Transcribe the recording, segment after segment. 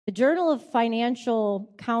The Journal of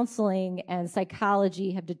Financial Counseling and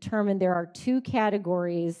Psychology have determined there are two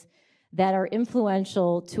categories that are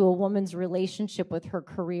influential to a woman's relationship with her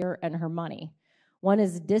career and her money. One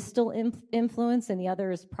is distal influence and the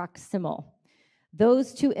other is proximal.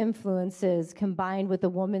 Those two influences, combined with a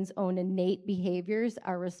woman's own innate behaviors,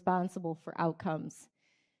 are responsible for outcomes.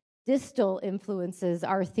 Distal influences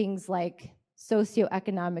are things like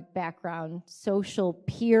socioeconomic background, social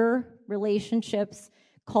peer relationships,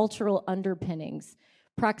 cultural underpinnings.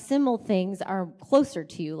 Proximal things are closer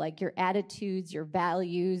to you, like your attitudes, your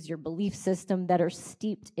values, your belief system that are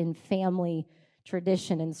steeped in family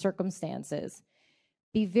tradition and circumstances.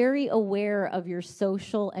 Be very aware of your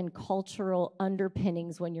social and cultural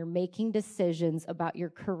underpinnings when you're making decisions about your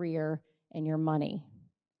career and your money.